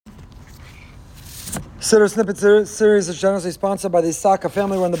Siddur Snippet series is generously sponsored by the Saka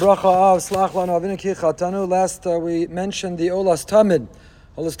family. We're in the bracha of Selach, Lanu, Avinu, Ki Chatanu. Last we mentioned the Olas Tamid.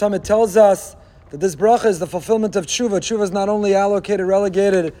 Olas Tamid tells us that this bracha is the fulfillment of tshuva. Tshuva is not only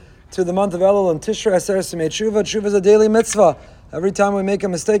relegated to the month of Elul and Tishrei Aser Simei Tshuva. Tshuva is a daily mitzvah. Every time we make a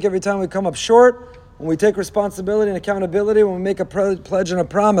mistake, every time we come up short, when we take responsibility and accountability, when we make a pledge and a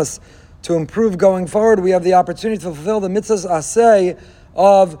promise to improve going forward, we have the opportunity to fulfill the mitzvahs aseh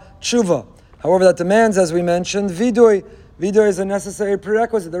of tshuva. However, that demands, as we mentioned, vidui. Vidui is a necessary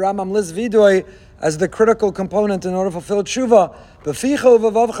prerequisite. The Rambam lists vidui as the critical component in order to fulfill tshuva. That's what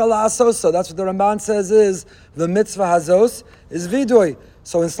the Ramban says is the mitzvah hazos is vidui.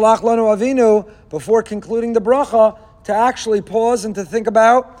 So in Selach Lanu Avinu, before concluding the bracha, to actually pause and to think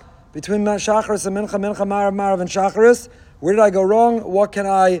about between Shacharis and Mincha, Marav, and Shacharis, where did I go wrong? What can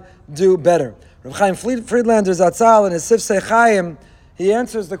I do better? Rav Chaim Friedlander Zatzal in his Sifsei Chaim, he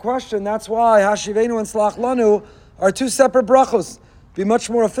answers the question. That's why Hashivenu and Selach Lanu are two separate brachos. Be much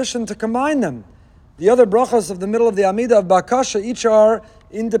more efficient to combine them. The other brachos of the middle of the Amida of Bakasha, each are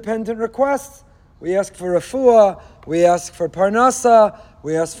independent requests. We ask for refuah, we ask for parnasa,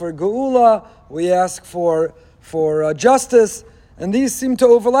 we ask for geula, we ask for justice, and these seem to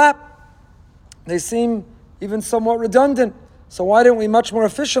overlap. They seem even somewhat redundant. So why don't we much more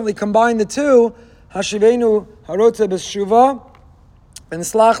efficiently combine the two? Hashivenu harote b'shuva and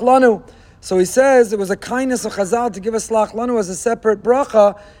Selach Lanu. So he says it was a kindness of Chazal to give us Selach Lanu as a separate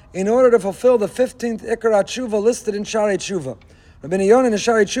bracha in order to fulfill the 15th Ikar Tshuva listed in Sharei Tshuva. Rabbi Yonah in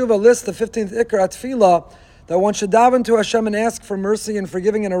Sharei Tshuva lists the 15th Ikar Tefillah that one should daven to Hashem and ask for mercy and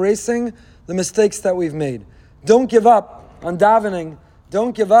forgiving and erasing the mistakes that we've made. Don't give up on davening.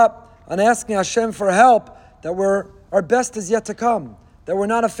 Don't give up on asking Hashem for help, that our best is yet to come, that we're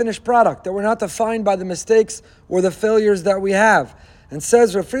not a finished product, that we're not defined by the mistakes or the failures that we have. And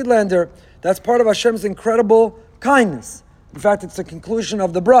says Rav Friedlander, that's part of Hashem's incredible kindness. In fact, it's the conclusion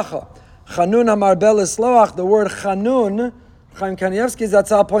of the bracha. Chanun amar belisloach, the word chanun, Chaim Kanievsky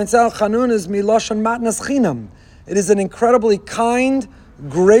Zatzal points out, chanun is miloshan matnas chinam. It is an incredibly kind,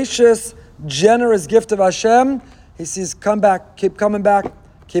 gracious, generous gift of Hashem. He says, come back, keep coming back,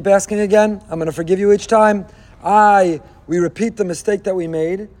 keep asking again. I'm going to forgive you each time. We repeat the mistake that we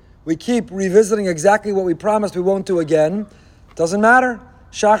made. We keep revisiting exactly what we promised we won't do again. Doesn't matter.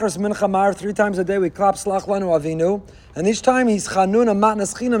 Shacharis Mincha Mar, 3 times a day we clap Selach Lanu Avinu, and each time he's Chanun and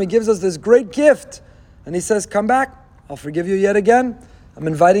Matnas Chinam, he gives us this great gift, and he says, come back, I'll forgive you yet again. I'm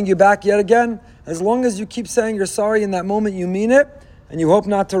inviting you back yet again. As long as you keep saying you're sorry in that moment, you mean it, and you hope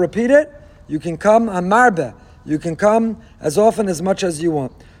not to repeat it, you can come Amarbe. You can come as often, as much as you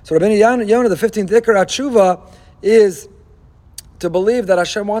want. So Rabbi Yonah, the 15th Ikar Tshuva, is to believe that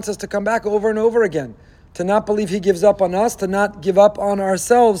Hashem wants us to come back over and over again, to not believe He gives up on us, to not give up on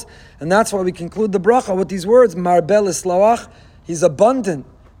ourselves. And that's why we conclude the bracha with these words, Marbel Islawach. He's abundant,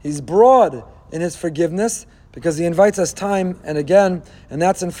 He's broad in His forgiveness, because He invites us time and again, and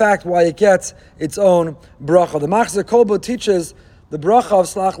that's in fact why it gets its own bracha. The Machzor Kolbo teaches the bracha of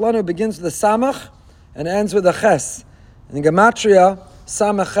Selach Lanu begins with a samach and ends with a ches. In Gematria,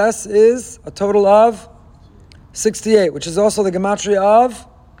 samach ches is a total of 68, which is also the Gematria of,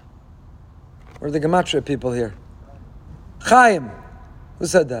 or the Gematria people here? Chaim. Who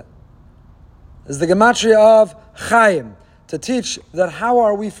said that? Is the Gematria of Chaim. To teach that how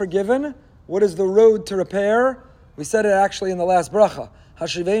are we forgiven? What is the road to repair? We said it actually in the last bracha.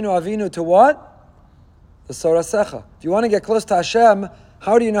 Hashivenu Avinu to what? The Sorasecha. If you want to get close to Hashem,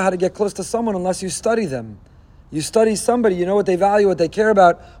 how do you know how to get close to someone unless you study them? You study somebody, you know what they value, what they care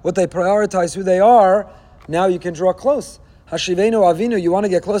about, what they prioritize, who they are. Now you can draw close. Hashivenu Avinu, you want to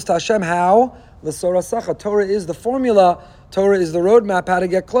get close to Hashem, how? L'sorasacha. Torah is the formula. Torah is the roadmap how to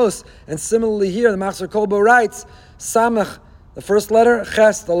get close. And similarly here, the Machzor Kolbo writes, Samach, the first letter,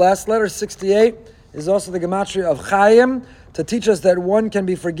 Ches, the last letter, 68, is also the Gematria of Chaim, to teach us that one can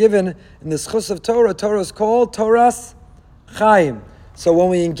be forgiven in the schus of Torah. Torah is called Torah's Chaim. So when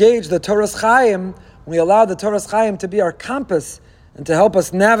we engage the Torah's Chaim, we allow the Torah's Chaim to be our compass and to help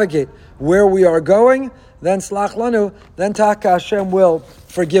us navigate where we are going, then Selach Lanu, then Taka Hashem will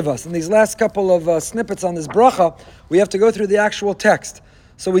forgive us. In these last couple of snippets on this bracha, we have to go through the actual text.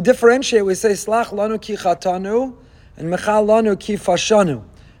 So we differentiate, we say Selach Lanu ki chatanu and Mechal Lanu ki fashanu.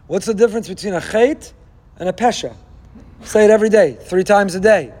 What's the difference between a chet and a pesha? Say it every day, 3 times a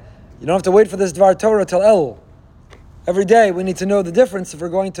day. You don't have to wait for this Dvar Torah till Elul. Every day we need to know the difference if we're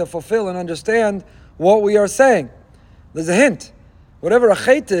going to fulfill and understand what we are saying. There's a hint. Whatever a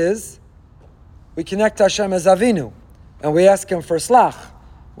chet is, we connect to Hashem as Avinu, and we ask Him for slach.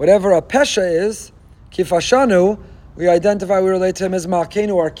 Whatever a pesha is, kifashanu, we identify, we relate to Him as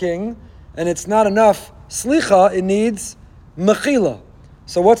Malkeinu, our King, and it's not enough slicha, it needs mechila.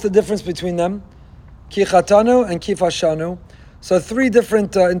 So what's the difference between them? Ki chatanu and ki fashanu. So three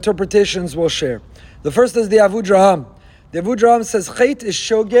different interpretations we'll share. The first is the Avudraham. The Avudraham says chet is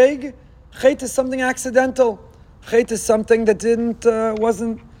shogeg. Chet is something accidental. Chet is something that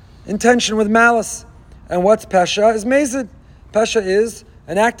wasn't intention with malice. And what's pesha is mezid. Pesha is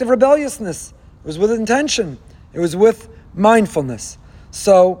an act of rebelliousness. It was with intention. It was with mindfulness.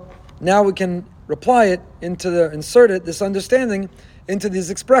 So now we can apply it insert it, this understanding, into these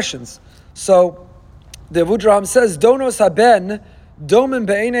expressions. So the Avudraham says, Donos haben, domen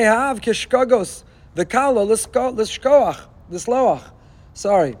be'enei ha'av kishkagos, v'kala l'shkoach.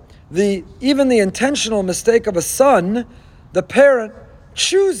 Sorry. Even the intentional mistake of a son, the parent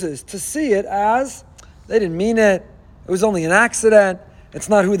chooses to see it as, they didn't mean it, it was only an accident, it's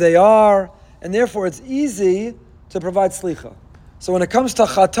not who they are, and therefore it's easy to provide slicha. So when it comes to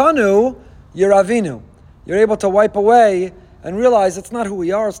chatanu, you're avinu. You're able to wipe away and realize it's not who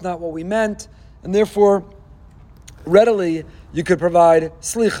we are, it's not what we meant, and therefore readily you could provide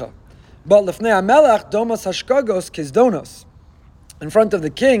slicha. But lifnei hamelech domas hashkagos kizdonos. In front of the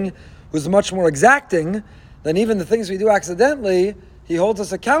king, who's much more exacting than even the things we do accidentally, he holds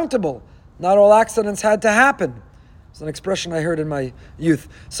us accountable. Not all accidents had to happen. It's an expression I heard in my youth.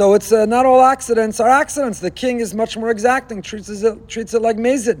 So it's not all accidents are accidents. The king is much more exacting, treats it like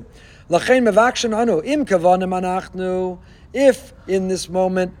mezid. Lachein mevakshin anu im kavanim anachnu. If in this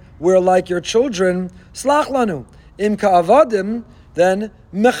moment we're like your children, slach lanu. Im ka'avadim, then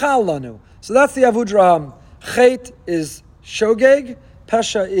mechal lanu. So that's the Avudraham. Chet is shogeg,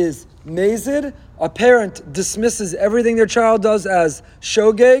 pesha is mezid. A parent dismisses everything their child does as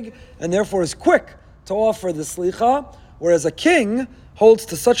shogeg, and therefore is quick to offer the slicha, whereas a king holds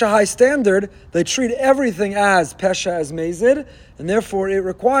to such a high standard, they treat everything as pesha, as mezid, and therefore it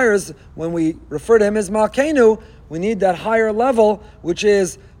requires, when we refer to him as malkeinu, we need that higher level, which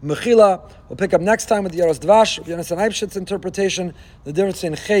is mechila. We'll pick up next time with the Yaros Dvash, Yonasan Eibshit's interpretation, the difference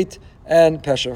in chet and pesha.